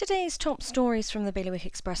Today's top stories from the Bailiwick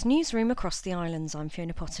Express newsroom across the islands. I'm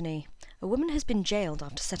Fiona Potney. A woman has been jailed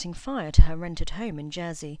after setting fire to her rented home in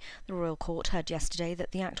Jersey. The Royal Court heard yesterday that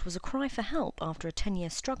the act was a cry for help after a 10-year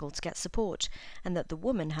struggle to get support, and that the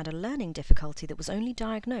woman had a learning difficulty that was only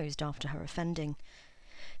diagnosed after her offending.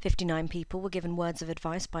 59 people were given words of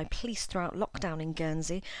advice by police throughout lockdown in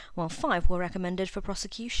Guernsey, while 5 were recommended for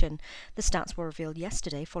prosecution. The stats were revealed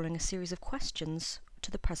yesterday following a series of questions to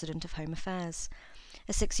the President of Home Affairs.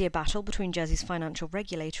 A 6-year battle between Jersey's financial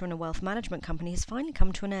regulator and a wealth management company has finally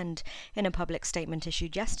come to an end. In a public statement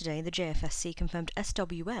issued yesterday, the JFSC confirmed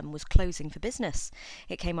SWM was closing for business.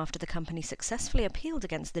 It came after the company successfully appealed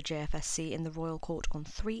against the JFSC in the Royal Court on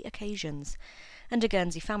 3 occasions. And a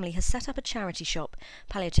Guernsey family has set up a charity shop.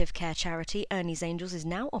 Palliative care charity Ernie's Angels is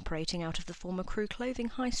now operating out of the former Crew Clothing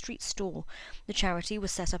High Street store. The charity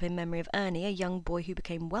was set up in memory of Ernie, a young boy who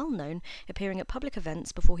became well known, appearing at public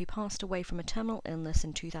events before he passed away from a terminal illness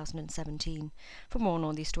in 2017. For more on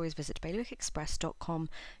all these stories, visit bailiwickexpress.com.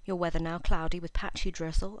 Your weather now cloudy with patchy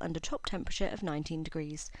drizzle and a top temperature of 19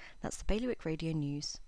 degrees. That's the Bailiwick Radio News.